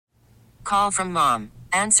Call from mom.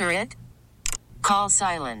 Answer it. Call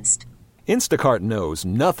silenced. Instacart knows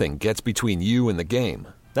nothing gets between you and the game.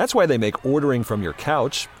 That's why they make ordering from your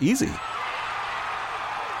couch easy.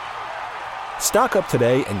 Stock up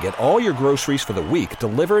today and get all your groceries for the week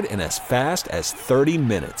delivered in as fast as 30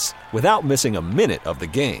 minutes without missing a minute of the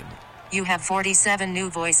game. You have 47 new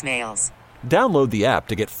voicemails. Download the app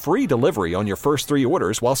to get free delivery on your first 3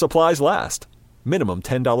 orders while supplies last. Minimum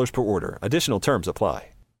 $10 per order. Additional terms apply.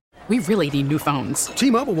 We really need new phones.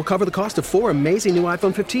 T-Mobile will cover the cost of 4 amazing new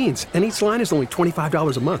iPhone 15s, and each line is only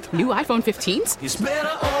 $25 a month. New iPhone 15s? It's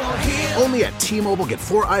better over here. Only at T-Mobile, get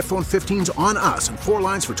 4 iPhone 15s on us and 4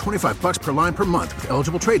 lines for $25 per line per month with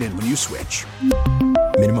eligible trade-in when you switch.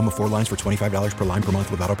 Minimum of 4 lines for $25 per line per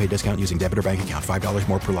month with autopay discount using debit or bank account. $5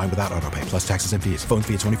 more per line without autopay, plus taxes and fees. Phone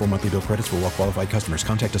fee at 24 monthly bill credits for well-qualified customers.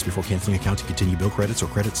 Contact us before canceling account to continue bill credits or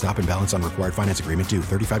credit stop and balance on required finance agreement due.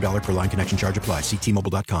 $35 per line connection charge applies. See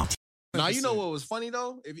T-Mobile.com. Now, you know what was funny,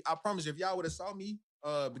 though? I promise you, if y'all would have saw me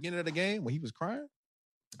beginning of the game when he was crying.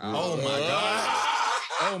 Oh, my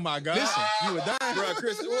God. Oh, my God. Listen, you would die. Bro,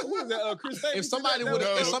 Chris, who was that? Chris Davis? If somebody would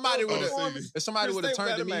have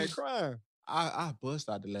turned to me, crying. I bust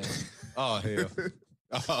out the laugh. Oh, hell.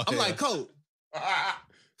 Oh, I'm like, Coach.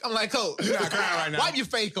 I'm like, Coach. You're not crying right now. Wipe your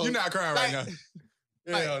face, Coach. You're not crying right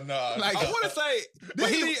now. Hell no. Like, I want to say, but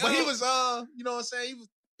he was, you know what I'm saying?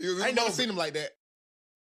 I ain't never seen him like that.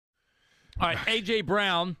 All right, A.J.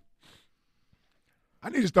 Brown. I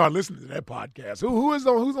need to start listening to that podcast. Who's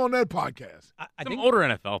on that podcast? I think older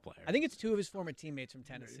NFL player. I think it's 2 of his former teammates from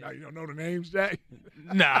Tennessee. You don't know the names, Jack?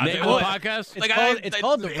 Nah, the podcast. It's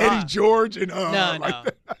called the Eddie George and no,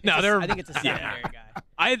 they're. I think it's a secondary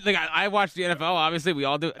guy. I watch the NFL. Obviously, we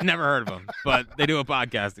all do. Never heard of them, but they do a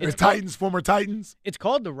podcast. It's Titans, former Titans. It's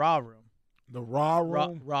called the Raw Room. The Raw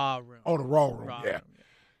Room. Raw Room. Oh, the Raw Room. Raw Yeah. Room,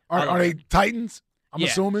 Are they Titans? I'm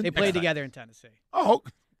assuming they played together in Tennessee. Oh,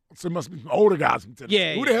 so it must be some older guys from Tennessee.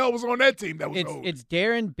 Yeah. Who the hell was on that team that was old? It's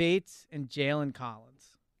Darren Bates and Jalen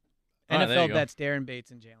Collins. All right, there you NFL go. bets Darren Bates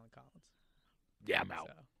and Jalen Collins. Yeah, I'm out.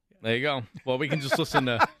 So, There you go. Well, we can just listen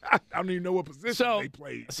to. I don't even know what position they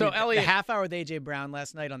played. So Elliot, the half hour with A.J. Brown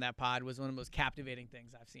last night on that pod was one of the most captivating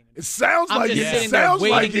things I've seen. It sounds I'm like just it sitting sounds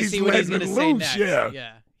there like waiting to see what he's going to say next.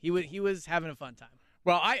 Yeah. He was having a fun time.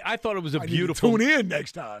 well, I thought it was a I beautiful. need to tune in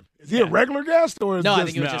next time. Is he a regular guest or is No, just, I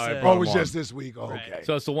think it was just. it was just this week. Oh, Right. okay.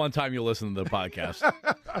 So it's the one time you listen to the podcast,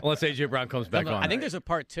 unless A.J. Brown comes back on. I think there's a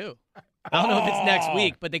part 2. I don't know if it's next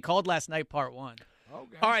week, but they called last night part 1.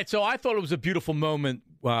 Okay. All right, so I thought it was a beautiful moment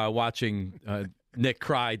watching Nick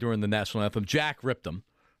cry during the national anthem. Jack ripped him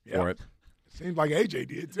for it. Seems like AJ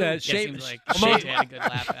did too. Seems like AJ had a good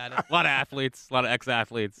laugh at it. A lot of athletes, a lot of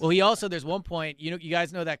ex-athletes. Well, he also there's one point you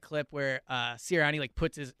guys know that clip where Sirianni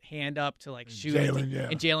puts his hand up to shoot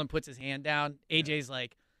and Jalen puts his hand down. AJ's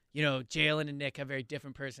like, Jalen and Nick have very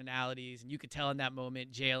different personalities, and you could tell in that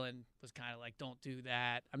moment Jalen was kind of like, don't do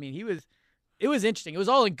that. I mean, it was interesting. It was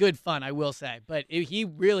all in good fun, I will say, but he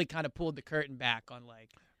really kind of pulled the curtain back on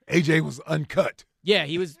AJ was uncut. Yeah,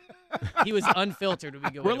 he was unfiltered.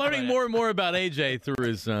 We're learning more and more about AJ through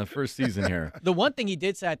his first season here. The one thing he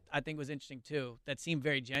did say I think was interesting too, that seemed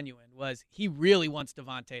very genuine, was he really wants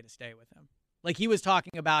Devontae to stay with him. He was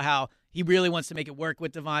talking about how he really wants to make it work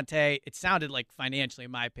with Devontae. It sounded like financially,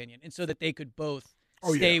 in my opinion, and so that they could both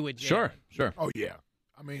stay with Jalen. Sure. Oh yeah,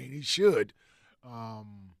 I mean he should.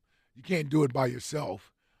 You can't do it by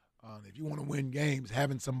yourself. If you want to win games,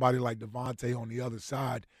 having somebody like Devontae on the other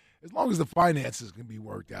side, as long as the finances can be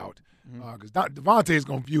worked out, because Devontae is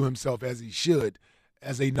going to view himself as he should,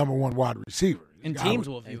 as a number 1 wide receiver. And teams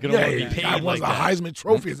will view him. He was a Heisman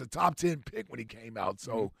Trophy as a top 10 pick when he came out.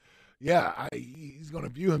 So, he's going to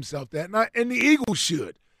view himself that. And the Eagles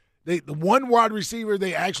should. The one wide receiver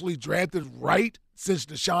they actually drafted right since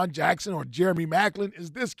Deshaun Jackson or Jeremy Maclin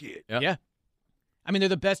is this kid. Yeah. I mean, they're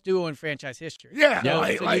the best duo in franchise history. Yeah,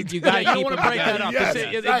 you got to keep want to break that up. Yes,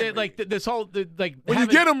 exactly. This whole when you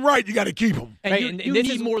get them right, you got to keep them. And you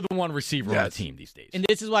need more than one receiver on the team these days. And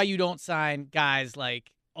this is why you don't sign guys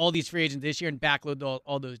like all these free agents this year and backload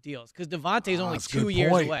all those deals, because Devontae's only 2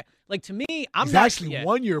 years away. To me, he's actually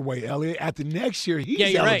 1 year away, Elliot. After next year, he's you're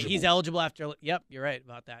eligible. right. He's eligible after. Yep, you're right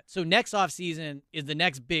about that. So next offseason is the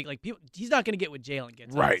next big people. He's not going to get what Jalen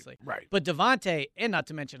gets, obviously. Right. But Devontae, and not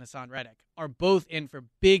to mention Hassan Reddick, are both in for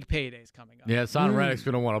big paydays coming up. Yeah, Hassan Reddick's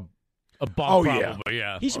going to want a bump. Probably.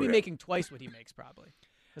 Yeah. He should be making twice what he makes probably.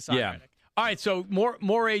 Hassan Reddick. All right. So more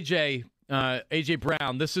AJ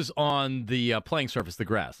Brown. This is on the playing surface, the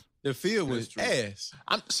grass. The field was ass.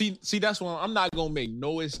 See, that's why I'm not gonna make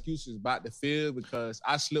no excuses about the field because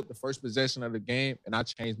I slipped the first possession of the game and I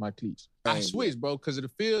changed my cleats. I switched, bro, because of the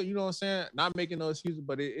field. You know what I'm saying? Not making no excuses,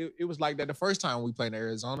 but it was like that the first time we played in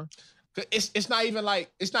Arizona. It's not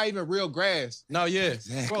even real grass. No, yeah,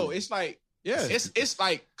 exactly. Bro, it's like it's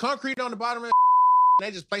like concrete on the bottom of it.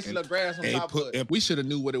 They just place a little grass on top of it. We should have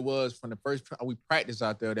knew what it was from the first time we practiced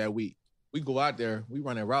out there that week. We go out there, we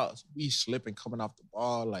running routes, we slipping coming off the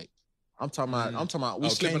ball. Like I'm talking about we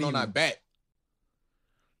slipping on our back.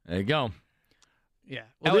 There you go. Yeah.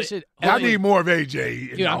 Well, I need more of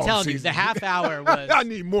AJ. Dude, I'm telling you, the half hour was. I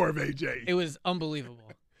need more of AJ. It was unbelievable.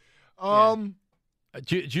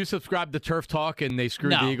 Did you subscribe to Turf Talk and they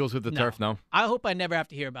screwed the Eagles with the turf? No. I hope I never have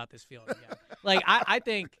to hear about this field again. Like I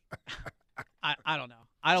think, I don't know.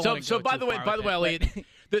 I don't. Want to go by the way, Elliot,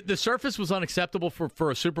 the surface was unacceptable for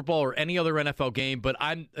a Super Bowl or any other NFL game. But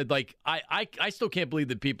I'm like, I still can't believe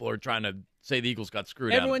that people are trying to say the Eagles got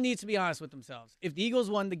screwed. Everyone needs to be honest with themselves. If the Eagles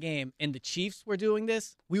won the game and the Chiefs were doing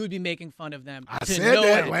this, we would be making fun of them. I said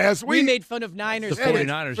that last week. We made fun of Niners the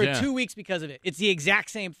 49ers, for 2 weeks because of it. It's the exact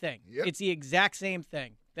same thing. Yep. It's the exact same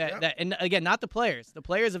thing. That and again, not the players. The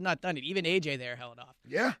players have not done it. Even AJ there held off.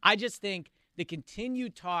 Yeah. I just think the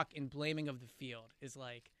continued talk and blaming of the field is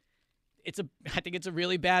like, I think it's a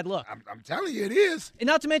really bad look. I'm telling you, it is. And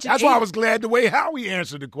not to mention, that's why I was glad the way Howie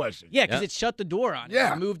answered the question. Yeah, because it shut the door on it.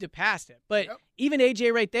 Yeah. And moved it past it. But even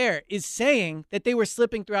AJ right there is saying that they were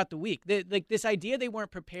slipping throughout the week. Like this idea they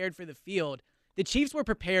weren't prepared for the field. The Chiefs were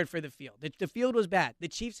prepared for the field. The field was bad. The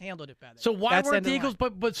Chiefs handled it better. So why weren't the Eagles?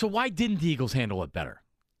 But so why didn't the Eagles handle it better?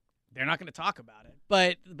 They're not going to talk about it.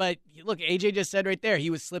 But look, AJ just said right there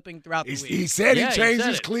he was slipping throughout the week. He said he changed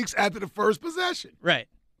his cleats after the first possession. Right.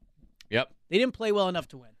 Yep. They didn't play well enough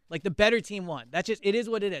to win. Like the better team won. It is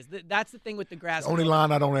what it is. That's the thing with the grass. The only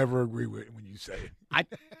line I don't ever agree with when you say it. I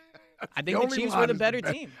think the Chiefs were the better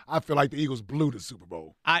team. I feel like the Eagles blew the Super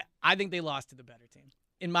Bowl. I think they lost to the better team,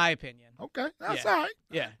 in my opinion. Okay, that's all right.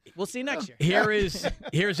 Yeah, we'll see next year.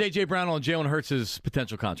 Here's A.J. Brown on Jalen Hurts'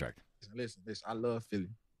 potential contract. Listen, I love Philly,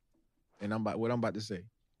 and what I'm about to say.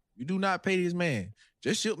 You do not pay this man.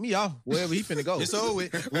 Just ship me off wherever he finna go. It's over.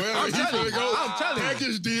 Wherever he finna go, I'm telling you.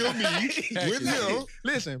 Package deal me with him.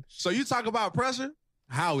 Listen, so you talk about pressure,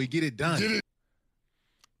 Howie, get it done. I'm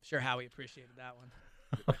sure Howie appreciated that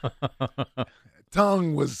one.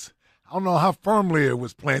 Tongue was, I don't know how firmly it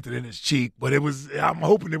was planted in his cheek, but I'm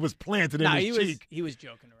hoping it was planted in his cheek. He was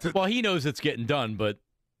joking around. Well, he knows it's getting done, but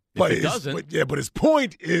it doesn't. But his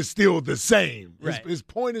point is still the same. Right. His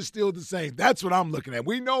point is still the same. That's what I'm looking at.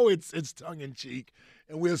 We know it's tongue in cheek,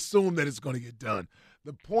 and we assume that it's going to get done.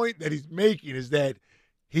 The point that he's making is that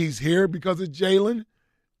he's here because of Jalen,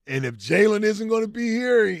 and if Jalen isn't going to be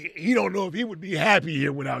here, he don't know if he would be happy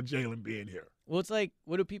here without Jalen being here. Well, it's like,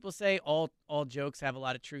 what do people say? All jokes have a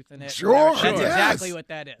lot of truth in it. Sure. That's exactly what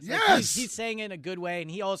that is. Yes. Like he's saying it in a good way,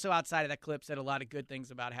 and he also, outside of that clip, said a lot of good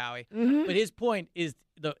things about Howie. Mm-hmm. But his point is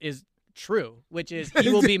true, which is he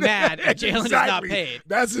will be mad if Jalen is not paid.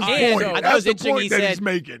 That's his point. I thought it was interesting. He said, he's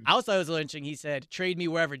making. I also thought it was interesting. He said, "Trade me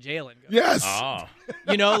wherever Jalen goes." Yes. Oh.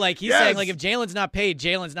 You know, like he's saying, like if Jalen's not paid,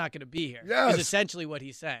 Jalen's not going to be here. Yes. Is essentially what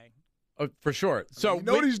he's saying. For sure. So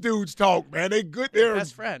these dudes talk, man. They good. They're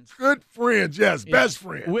best friends. Good friends. Yes, best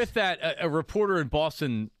friends. With that, a reporter in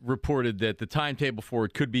Boston reported that the timetable for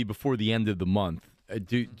it could be before the end of the month.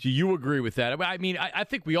 Do you agree with that? I mean, I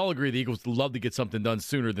think we all agree the Eagles would love to get something done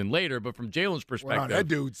sooner than later, but from Jalen's perspective. Well, that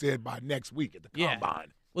dude said by next week at the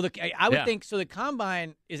Combine. Well, I would think so. The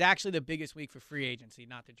Combine is actually the biggest week for free agency,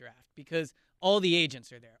 not the draft, because all the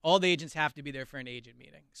agents are there. All the agents have to be there for an agent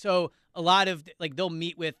meeting. So a lot of, they'll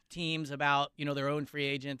meet with teams about, their own free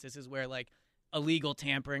agents. This is where, illegal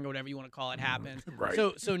tampering or whatever you want to call it happens. Right.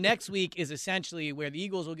 So next week is essentially where the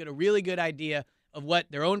Eagles will get a really good idea of what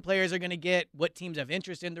their own players are going to get, what teams have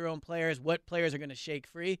interest in their own players, what players are going to shake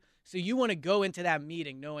free. So you want to go into that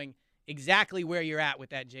meeting knowing exactly where you're at with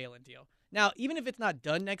that Jalen deal. Now, even if it's not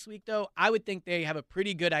done next week, though, I would think they have a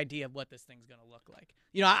pretty good idea of what this thing's going to look like.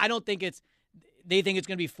 I don't think they think it's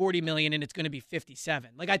going to be $40 million and it's going to be $57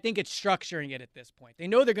 million. I think it's structuring it at this point. They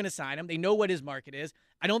know they're going to sign him. They know what his market is.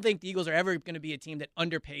 I don't think the Eagles are ever going to be a team that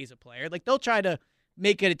underpays a player. They'll try to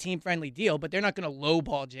make it a team-friendly deal, but they're not going to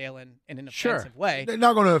lowball Jalen in an offensive way. They're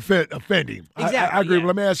not going to offend him. Exactly. I agree, but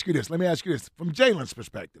let me ask you this. From Jalen's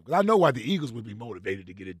perspective, because I know why the Eagles would be motivated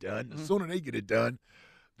to get it done. The sooner they get it done,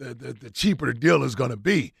 the cheaper the deal is going to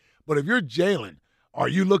be. But if you're Jalen, are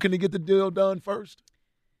you looking to get the deal done first?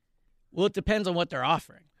 Well, it depends on what they're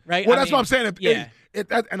offering, right? Well, that's what I'm saying.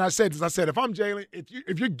 And I said, if I'm Jalen,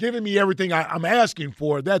 if you're giving me everything I'm asking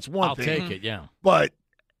for, that's one thing. I'll take it, yeah. But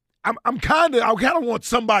I kind of want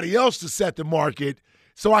somebody else to set the market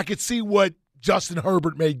so I could see what Justin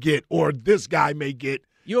Herbert may get or this guy may get.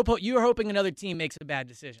 You're hoping another team makes a bad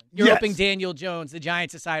decision. You're hoping Daniel Jones, the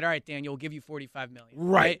Giants, decide, all right, Daniel, we'll give you $45 million.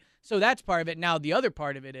 Right. So that's part of it. Now, the other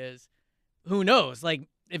part of it is, who knows? Like,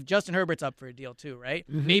 if Justin Herbert's up for a deal too, right?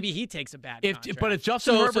 Mm-hmm. Maybe he takes a bad contract. But if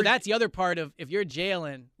Justin Herbert, so that's the other part of if you're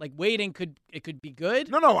Jalen, like waiting could be good.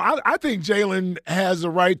 No, I think Jalen has a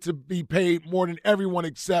right to be paid more than everyone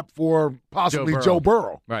except for possibly Joe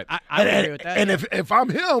Burrow. Right. I agree with that. And if I'm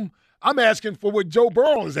him, I'm asking for what Joe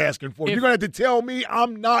Burrow is asking for. You're going to have to tell me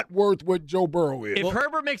I'm not worth what Joe Burrow is. If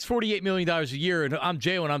Herbert makes $48 million a year and I'm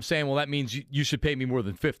Jalen, I'm saying, well, that means you should pay me more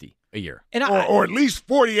than $50 a year. And or at least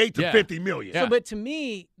 $48 to $50 million. So, but to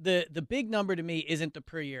me, the big number to me isn't the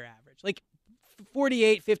per year average. Like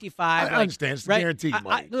 48, 55. I understand. It's guaranteed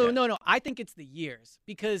money. No. I think it's the years.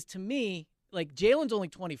 Because to me, like Jalen's only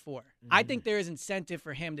 24. Mm-hmm. I think there is incentive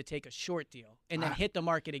for him to take a short deal and then hit the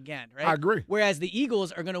market again, right? I agree. Whereas the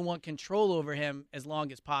Eagles are going to want control over him as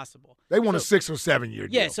long as possible. They want a 6 or 7 year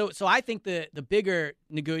deal. Yeah, so I think the bigger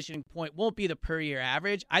negotiating point won't be the per year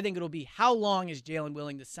average. I think it'll be how long is Jalen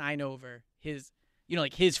willing to sign over his,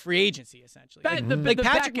 like his free agency essentially.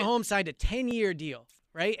 Patrick Mahomes signed a 10-year deal.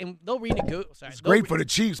 Right, and they'll renegotiate. It's great for the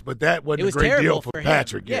Chiefs, but that wasn't a great deal for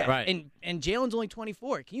Patrick. Yeah, right. And Jalen's only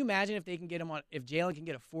 24. Can you imagine if they can get him on? If Jalen can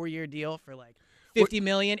get a 4-year deal for like $50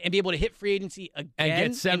 million and be able to hit free agency again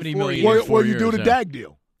and get $70 million? Well, you do the Dak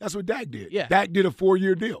deal. That's what Dak did. Yeah, Dak did a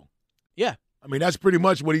 4-year deal. Yeah, I mean that's pretty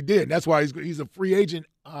much what he did. That's why he's a free agent.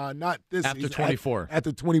 Not this after season, 24 at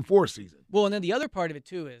the 24 season. Well, and then the other part of it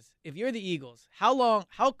too is if you're the Eagles, how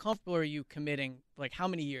comfortable are you committing? Like how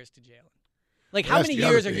many years to Jalen? Like, how many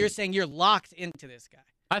years are you saying you're locked into this guy?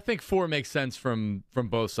 I think 4 makes sense from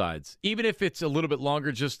both sides. Even if it's a little bit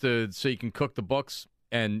longer just so you can cook the books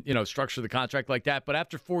and, structure the contract like that. But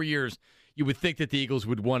after 4 years, you would think that the Eagles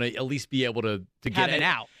would want to at least be able to get it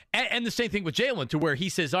out. And the same thing with Jalen to where he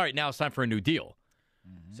says, all right, now it's time for a new deal.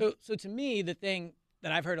 Mm-hmm. So to me, the thing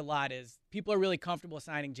that I've heard a lot is people are really comfortable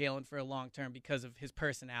signing Jalen for a long term because of his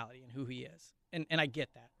personality and who he is. And I get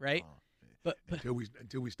that, right? But until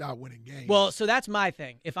we start winning games. Well, so that's my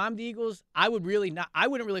thing. If I'm the Eagles, I wouldn't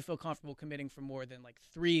really feel comfortable committing for more than like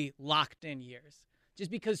 3 locked in years. Just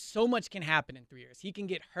because so much can happen in 3 years. He can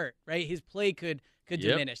get hurt, right? His play could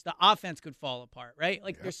diminish. The offense could fall apart, right?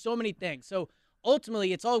 Like there's so many things. So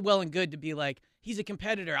ultimately it's all well and good to be like, he's a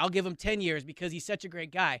competitor. I'll give him 10 years because he's such a great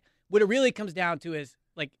guy. What it really comes down to is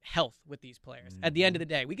like health with these players. At the end of the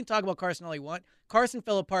day, we can talk about Carson all you want. Carson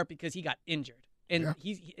fell apart because he got injured. And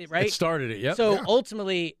he's right. It started it, yep. So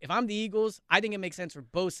ultimately, if I'm the Eagles, I think it makes sense for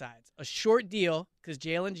both sides. A short deal because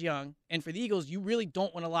Jalen's young, and for the Eagles, you really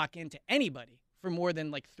don't want to lock into anybody for more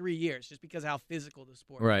than like 3 years, just because of how physical the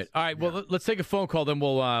sport is. All right. Well, let's take a phone call, then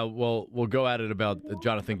we'll go at it about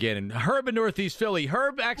Jonathan Gannon. Herb in Northeast Philly.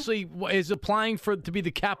 Herb actually is applying to be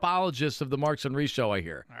the capologist of the Marks and Reese show. I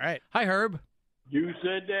hear. All right. Hi, Herb. You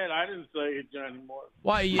said that. I didn't say it, Johnny Moore.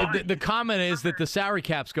 Why? The comment is that the salary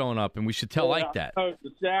cap's going up, and we should like that.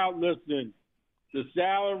 Listen, the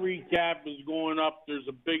salary cap is going up. There's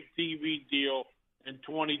a big TV deal in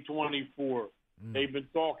 2024. They've been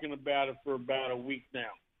talking about it for about a week now.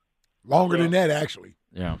 Longer than that, actually.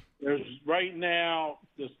 Yeah. There's right now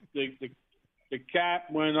the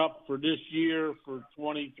cap went up for this year for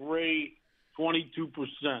 23,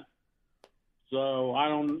 22%. So I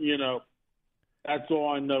don't, that's all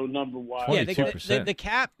I know number-wise. Yeah, the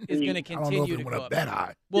cap is going to continue to go up. That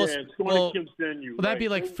high. Well, it's going to continue. Well, that'd be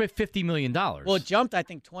like $50 million. Well, it jumped, I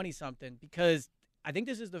think, 20-something because I think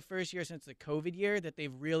this is the first year since the COVID year that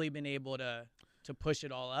they've really been able to push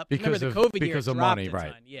it all up. Because Remember, the COVID year dropped money, a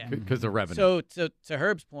right? Ton. Yeah, because of revenue. So to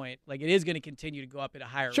Herb's point, like it is going to continue to go up at a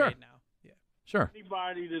higher rate now. Yeah, sure.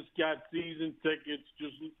 Anybody that's got season tickets,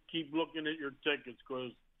 just keep looking at your tickets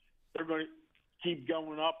because they're going to keep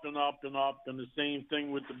going up and up and up, and the same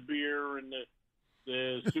thing with the beer and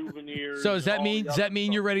the souvenirs. So does that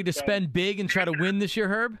mean you're ready to spend big and try to win this year,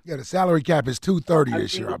 Herb? Yeah, the salary cap is $230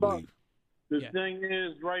 this year, I believe. The thing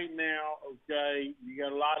is, right now, okay, you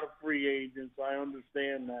got a lot of free agents. I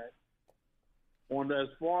understand that. As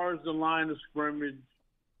far as the line of scrimmage,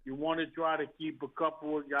 you want to try to keep a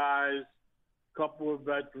couple of guys, a couple of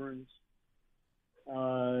veterans.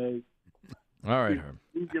 All right, Herb.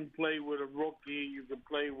 You can play with a rookie. You can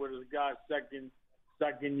play with a guy,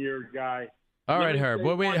 second year guy. All right, Herb.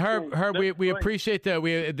 Well, Herb, we appreciate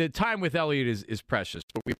the time with Elliot is precious,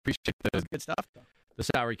 but we appreciate the good stuff. The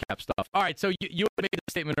salary cap stuff. All right, so you made the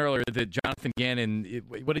statement earlier that Jonathan Gannon.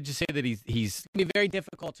 What did you say that he's? It's gonna be very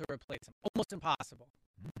difficult to replace him, almost impossible.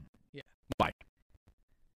 Yeah. Why?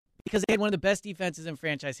 because they had one of the best defenses in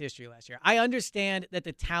franchise history last year. I understand that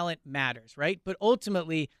the talent matters, right? But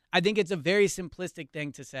ultimately, I think it's a very simplistic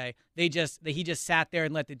thing to say that he just sat there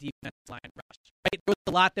and let the defense line rush. Right? There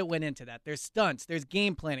was a lot that went into that. There's stunts, there's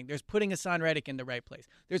game planning, there's putting Hassan Reddick in the right place,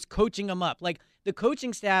 there's coaching him up. Like the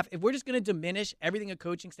coaching staff, if we're just going to diminish everything a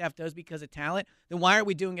coaching staff does because of talent, then why aren't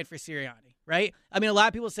we doing it for Sirianni, right? I mean, a lot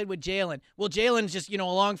of people said with Jalen, well, Jalen's just,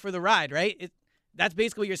 along for the ride, right? That's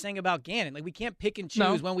basically what you're saying about Gannon. Like, we can't pick and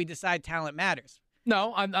choose when we decide talent matters.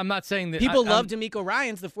 No, I'm not saying that. People love DeMeco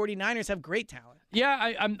Ryans. The 49ers have great talent.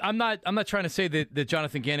 Yeah, I'm not trying to say that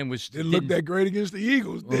Jonathan Gannon didn't look that great against the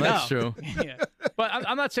Eagles. Well, that's true. Yeah. But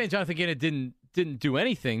I'm not saying Jonathan Gannon didn't do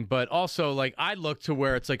anything, but also like I look to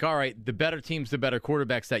where it's like, all right, the better teams, the better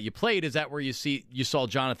quarterbacks that you played. Is that where you saw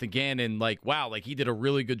Jonathan Gannon like, wow, like he did a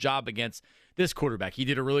really good job against this quarterback. He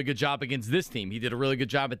did a really good job against this team. He did a really good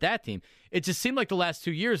job at that team. It just seemed like the last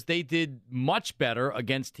 2 years they did much better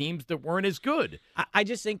against teams that weren't as good. I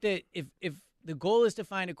just think that if the goal is to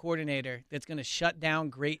find a coordinator that's going to shut down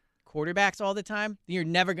great quarterbacks all the time, then you're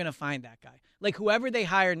never going to find that guy. Like whoever they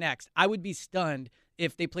hire next, I would be stunned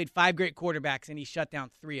if they played 5 great quarterbacks and he shut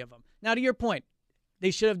down 3 of them. Now, to your point,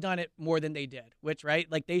 they should have done it more than they did, which,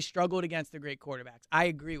 right? Like they struggled against the great quarterbacks. I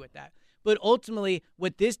agree with that. But ultimately,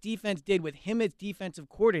 what this defense did with him as defensive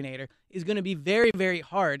coordinator is going to be very, very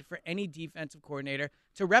hard for any defensive coordinator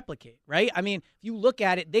to replicate, right? I mean, if you look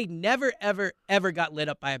at it, they never, ever, ever got lit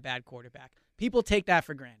up by a bad quarterback. People take that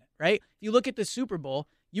for granted, right? If you look at the Super Bowl,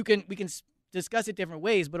 we can discuss it different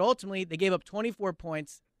ways, but ultimately they gave up 24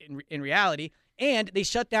 points in reality, and they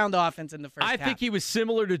shut down the offense in the first half. I think he was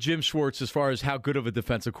similar to Jim Schwartz as far as how good of a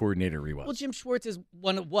defensive coordinator he was. Well, Jim Schwartz is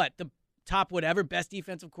one of the top best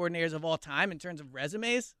defensive coordinators of all time in terms of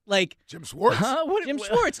resumes. Like Jim Schwartz? Jim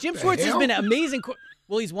Schwartz. Jim Schwartz has been amazing.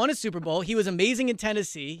 Well, he's won a Super Bowl. He was amazing in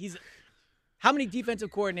Tennessee. How many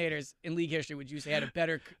defensive coordinators in league history would you say had a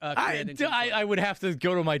better career than Jim Schwartz? I would have to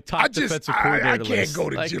go to my top defensive coordinator I can't list. go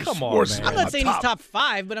to like, Jim come Schwartz. On, man. I'm not saying he's top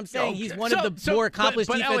 5, but I'm saying he's one of the more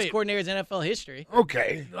accomplished defense Elliot, coordinators in NFL history.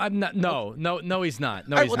 Okay. I'm not. No, he's not.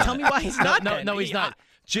 No, All right, he's well, not. tell me why he's not. No, he's not.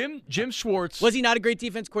 Jim Schwartz. Was he not a great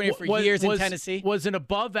defense coordinator for years in Tennessee? Was an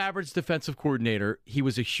above-average defensive coordinator. He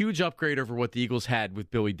was a huge upgrade over what the Eagles had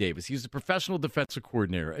with Billy Davis. He was a professional defensive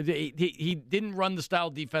coordinator. He didn't run the style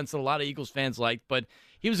of defense that a lot of Eagles fans liked, but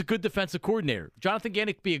he was a good defensive coordinator. Jonathan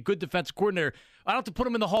Gannon could be a good defensive coordinator. I don't have to put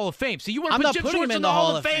him in the Hall of Fame. So you want to put Jim Schwartz in the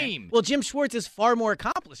Hall of Fame? Well, Jim Schwartz is far more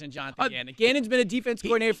accomplished than Jonathan Gannon. Gannon's been a defense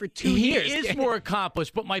coordinator for 2 years. He is more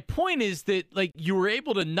accomplished, but my point is that like you were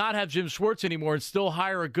able to not have Jim Schwartz anymore and still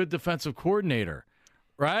hire a good defensive coordinator,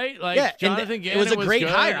 right? Like yeah, Jonathan Gannon it was a great good.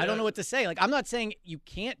 hire. I don't know what to say. Like I'm not saying you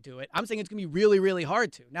can't do it. I'm saying it's going to be really, really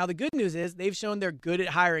hard to. Now the good news is they've shown they're good at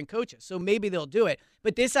hiring coaches, so maybe they'll do it.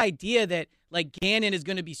 But this idea that like Gannon is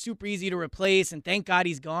going to be super easy to replace and thank God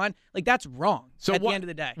he's gone, like that's wrong. So at the end of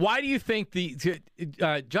the day, why do you think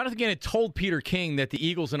Jonathan Gannon told Peter King that the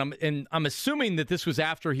Eagles and I'm assuming that this was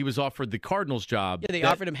after he was offered the Cardinals job? Yeah, they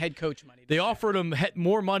offered him head coach money. They offered him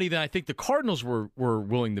more money than I think the Cardinals were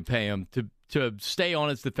willing to pay him to stay on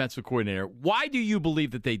as defensive coordinator. Why do you believe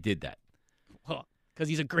that they did that? Well, because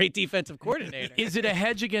he's a great defensive coordinator. Is it a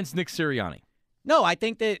hedge against Nick Sirianni? No, I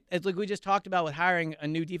think that, as like we just talked about with hiring a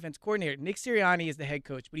new defense coordinator, Nick Sirianni is the head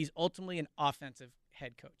coach, but he's ultimately an offensive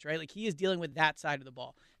head coach, right? Like he is dealing with that side of the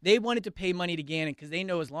ball. They wanted to pay money to Gannon because they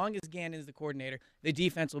know as long as Gannon is the coordinator, the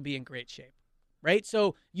defense will be in great shape, right?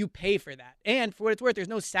 So you pay for that. And for what it's worth, there's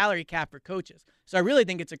no salary cap for coaches. So I really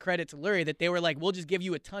think it's a credit to Lurie that they were like, we'll just give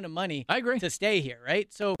you a ton of money to stay here,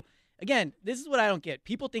 right? So, again, this is what I don't get.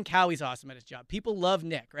 People think Howie's awesome at his job. People love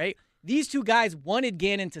Nick, right? These two guys wanted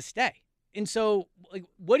Gannon to stay. And so, like,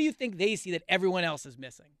 what do you think they see that everyone else is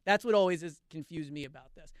missing? That's what always has confused me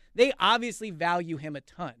about this. They obviously value him a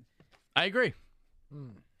ton. I agree.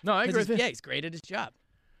 No, I agree with you. Yeah, he's great at his job.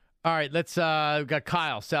 All right, we've got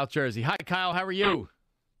Kyle, South Jersey. Hi, Kyle. How are you?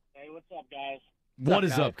 Hey, what's up, guys? What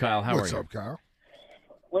is up, Kyle? How are you? What's up, Kyle?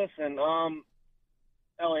 Listen,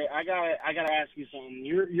 Elliot, I gotta ask you something.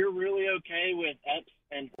 You're really okay with Epps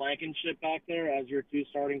and Blankenship back there as your 2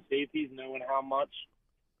 starting safeties, knowing how much?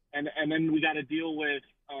 And then we got to deal with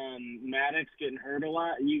Maddox getting hurt a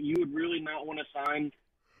lot. You would really not want to sign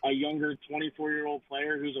a younger 24-year-old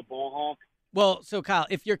player who's a ball hawk? Well, so Kyle,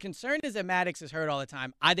 if your concern is that Maddox is hurt all the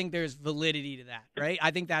time, I think there's validity to that, right?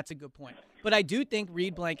 I think that's a good point. But I do think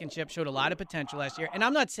Reed Blankenship showed a lot of potential last year. And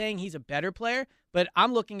I'm not saying he's a better player, but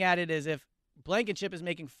I'm looking at it as if Blankenship is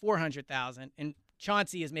making $400,000 and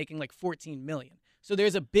Chauncey is making like $14 million. So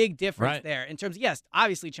there's a big difference there in terms of, yes,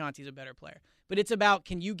 obviously Chauncey's a better player. But it's about,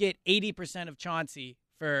 can you get 80% of Chauncey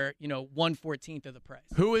for 1/14 of the price.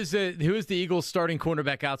 Who is the Eagles starting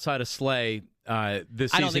cornerback outside of Slay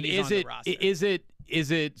this season? I don't think he's on the roster.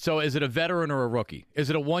 Is it a veteran or a rookie?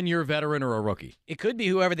 Is it a 1-year veteran or a rookie? It could be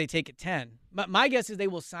whoever they take at 10. But my guess is they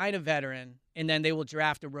will sign a veteran and then they will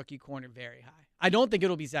draft a rookie corner very high. I don't think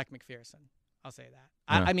it'll be Zach McPherson. I'll say that.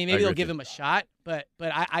 I mean, maybe they'll give him a shot, but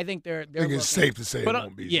I think they're. I think it's safe to say it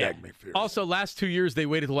won't be Zach McPherson. Also, last 2 years they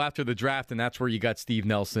waited till after the draft, and that's where you got Steve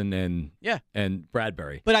Nelson and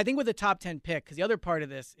Bradbury. But I think with a top 10 pick, because the other part of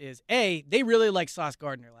this is they really liked Sauce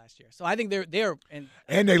Gardner last year, so I think they're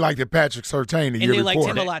and they liked Patrick Surtain the year before. And they liked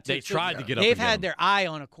him a lot too. They tried to get up. They've had their eye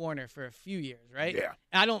on a corner for a few years, right? Yeah.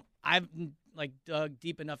 And I've dug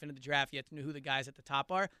deep enough into the draft yet to know who the guys at the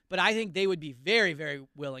top are, but I think they would be very, very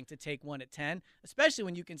willing to take one at 10, especially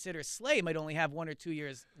when you consider Slay might only have 1 or 2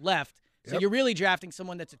 years left. So you're really drafting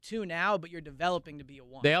someone that's a 2 now, but you're developing to be a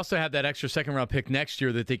 1. They also have that extra second-round pick next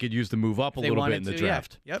year that they could use to move up a little bit in the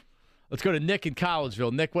draft. Yeah. Yep. Let's go to Nick in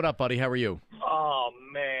Collegeville. Nick, what up, buddy? How are you? Oh,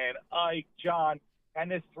 man. Ike, John,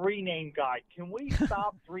 and this 3-name guy. Can we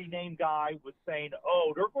stop 3-name guy with saying,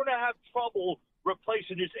 they're going to have trouble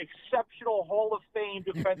replacing this exceptional Hall of Fame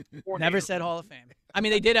defensive coordinator? Never said Hall of Fame. I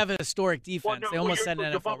mean, they did have a historic defense. They almost set an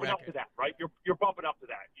NFL record. You're bumping record. up to that, right? You're bumping up to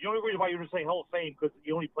that. The only reason why you're going to say Hall of Fame because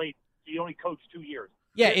you only coached 2 years.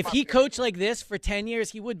 Yeah, if he coached like this for 10 years,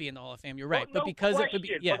 he would be in the Hall of Fame. You're right. Well, but because no of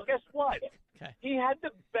question, but guess what? Okay. He had the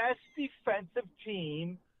best defensive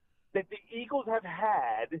team that the Eagles have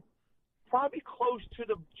had. Probably close to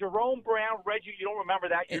the Jerome Brown, Reggie. You don't remember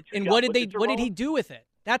that? And what did he do with it?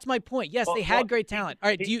 That's my point. Yes, they had great talent. All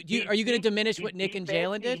right, are you going to diminish what Nick and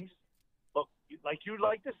Jalen did? Look, like you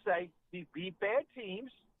like to say, he beat bad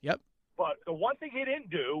teams. Yep. But the one thing he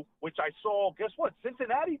didn't do, which I saw, guess what?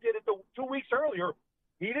 Cincinnati did it 2 weeks earlier.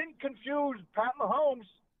 He didn't confuse Pat Mahomes.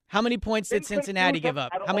 How many points did Cincinnati give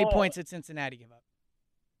up? How many points did Cincinnati give up?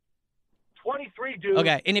 23, dude.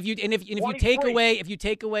 Okay, and if you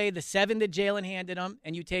take away the 7 that Jalen handed them,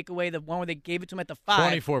 and you take away the one where they gave it to him at the 5,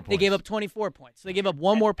 24 points. They gave up 24 points. So they gave up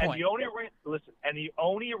one more point. And the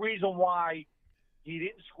only reason why he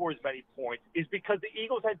didn't score as many points is because the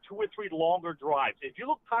Eagles had 2 or 3 longer drives. If you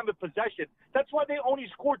look time of possession, that's why they only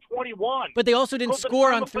scored 21. But they also didn't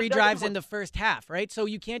score on 3 drives in the first half, right? So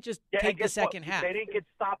you can't just take the second half. They didn't get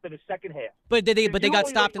stopped in the second half. But they got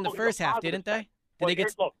stopped in the first half, didn't they?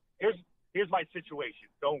 Here's my situation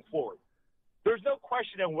going forward. There's no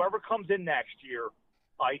question that whoever comes in next year,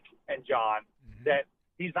 Ike and John, that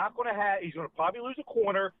he's going to probably lose a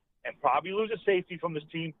corner and probably lose a safety from this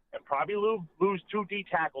team and probably lose 2 D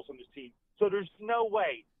tackles from this team. So there's no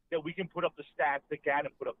way that we can put up the stats that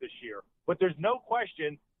Gannon put up this year. But there's no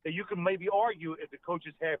question that you can maybe argue if the coach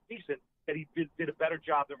is half decent that he did a better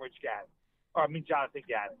job than Jonathan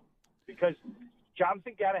Gannon. Because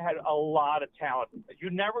Jonathan Gannon had a lot of talent. You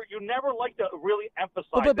never like to really emphasize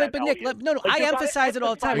that. But Nick, I emphasize it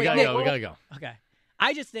all the time. We gotta go. Okay.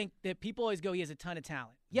 I just think that people always go, he has a ton of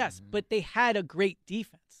talent. Yes, but they had a great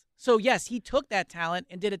defense. So, yes, he took that talent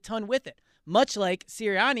and did a ton with it. Much like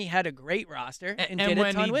Sirianni had a great roster and did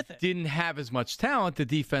a ton with it. And when he didn't have as much talent, the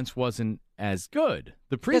defense wasn't as good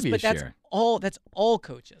the previous year. That's all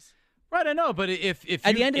coaches. Right, I know, but if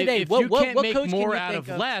at the end of the day, you can't make more out of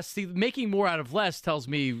less, see, making more out of less tells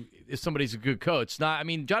me if somebody's a good coach.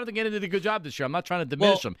 Jonathan Gannon did a good job this year. I'm not trying to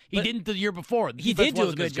diminish him. He didn't the year before. He did do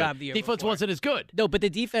a good job the year before. Defense wasn't as good. No, but the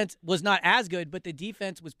defense was not as good, but the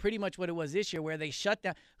defense was pretty much what it was this year, where they shut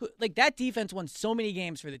down. Like, that defense won so many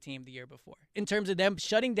games for the team the year before in terms of them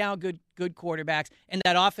shutting down good quarterbacks, and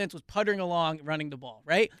that offense was puttering along running the ball,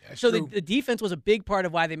 right? So the defense was a big part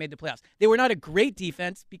of why they made the playoffs. They were not a great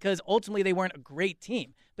defense because ultimately they weren't a great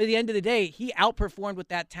team. But at the end of the day, he outperformed with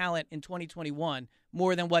that talent in 2021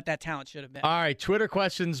 more than what that talent should have been. All right, Twitter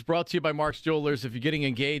questions brought to you by Mark's Jewelers. If you're getting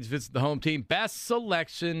engaged, visit the home team. Best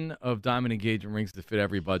selection of diamond engagement rings to fit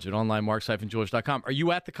every budget. Online, marks-jewelers.com. Are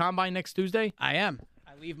you at the Combine next Tuesday? I am.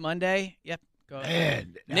 I leave Monday. Yep. Go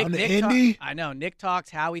ahead. Nick Indy? I know. Nick talks.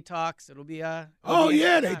 Howie talks. It'll be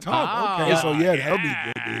they talk. Okay, so that'll be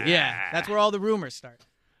good. Yeah, that's where all the rumors start.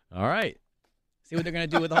 All right. See what they're going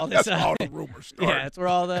to do with all this. That's all the rumors start. Yeah, that's where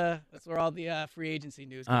all the free agency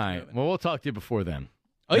news comes. All right. Moving. Well, we'll talk to you before then.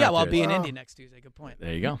 Oh, yeah, I'll be in Indy next Tuesday. Good point.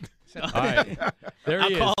 There you go. So, all right. There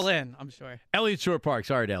he is. I'll call in, I'm sure. Elliott Shore Park.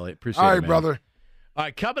 Sorry, Elliott. Appreciate it, All right, man. brother. All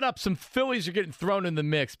right, coming up, some Phillies are getting thrown in the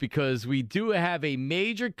mix because we do have a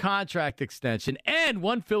major contract extension, and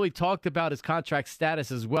one Philly talked about his contract status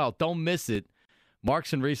as well. Don't miss it.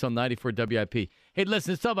 Marks and Reese on 94 WIP. Hey,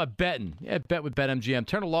 listen, it's all about betting. Yeah, bet with BetMGM.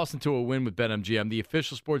 Turn a loss into a win with BetMGM, the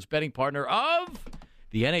official sports betting partner of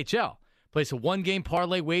the NHL. Place a one-game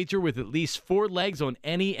parlay wager with at least 4 legs on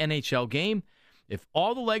any NHL game. If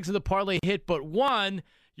all the legs of the parlay hit but one,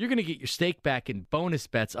 you're going to get your stake back in bonus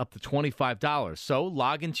bets up to $25. So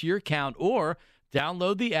log into your account or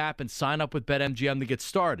download the app and sign up with BetMGM to get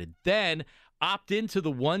started. Then opt into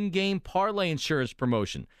the one-game parlay insurance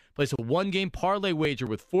promotion. Place a one-game parlay wager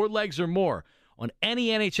with 4 legs or more on any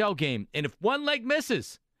NHL game. And if one leg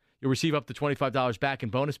misses, you'll receive up to $25 back in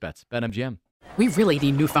bonus bets. BetMGM. We really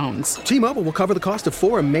need new phones. T-Mobile will cover the cost of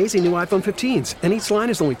 4 amazing new iPhone 15s, and each line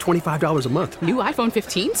is only $25 a month. New iPhone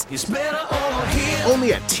 15s? It's better over here.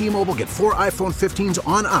 Only at T-Mobile, get 4 iPhone 15s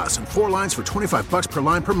on us and 4 lines for $25 per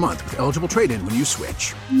line per month with eligible trade-in when you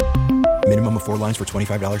switch. Minimum of 4 lines for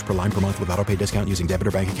 $25 per line per month with autopay discount using debit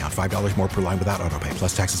or bank account. $5 more per line without autopay,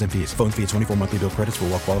 plus taxes and fees. Phone fee at 24 monthly bill credits for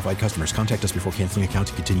well-qualified customers. Contact us before canceling account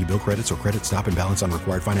to continue bill credits or credit stop and balance on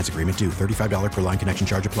required finance agreement due. $35 per line connection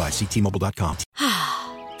charge applies. See T-Mobile.com.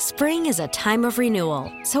 Spring is a time of renewal,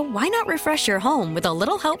 so why not refresh your home with a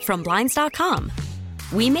little help from Blinds.com?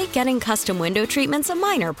 We make getting custom window treatments a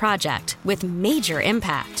minor project with major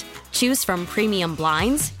impact. Choose from premium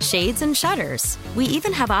blinds, shades, and shutters. We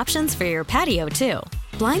even have options for your patio, too.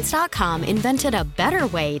 Blinds.com invented a better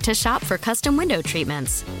way to shop for custom window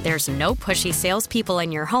treatments. There's no pushy salespeople in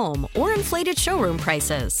your home or inflated showroom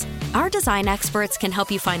prices. Our design experts can help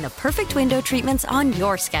you find the perfect window treatments on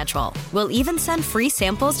your schedule. We'll even send free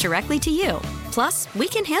samples directly to you. Plus, we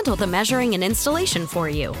can handle the measuring and installation for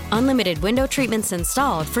you. Unlimited window treatments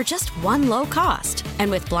installed for just one low cost. And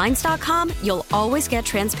with Blinds.com, you'll always get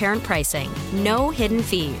transparent pricing. No hidden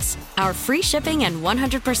fees. Our free shipping and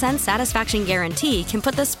 100% satisfaction guarantee can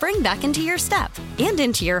put the spring back into your step and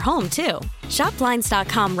into your home, too. Shop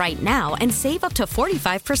Blinds.com right now and save up to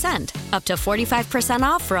 45%. Up to 45%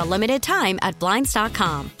 off for a limited time at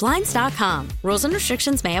Blinds.com. Blinds.com. Rules and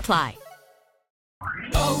restrictions may apply.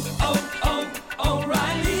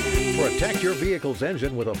 Protect your vehicle's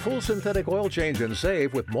engine with a full synthetic oil change and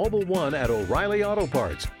save with Mobil 1 at O'Reilly Auto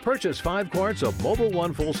Parts. Purchase 5 quarts of Mobil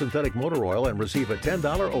 1 full synthetic motor oil and receive a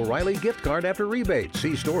 $10 O'Reilly gift card after rebate.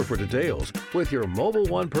 See store for details. With your Mobil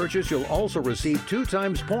 1 purchase, you'll also receive 2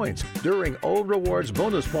 times points during O Rewards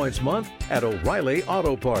Bonus Points Month at O'Reilly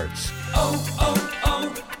Auto Parts.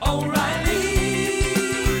 O'Reilly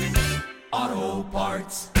Auto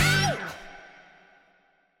Parts.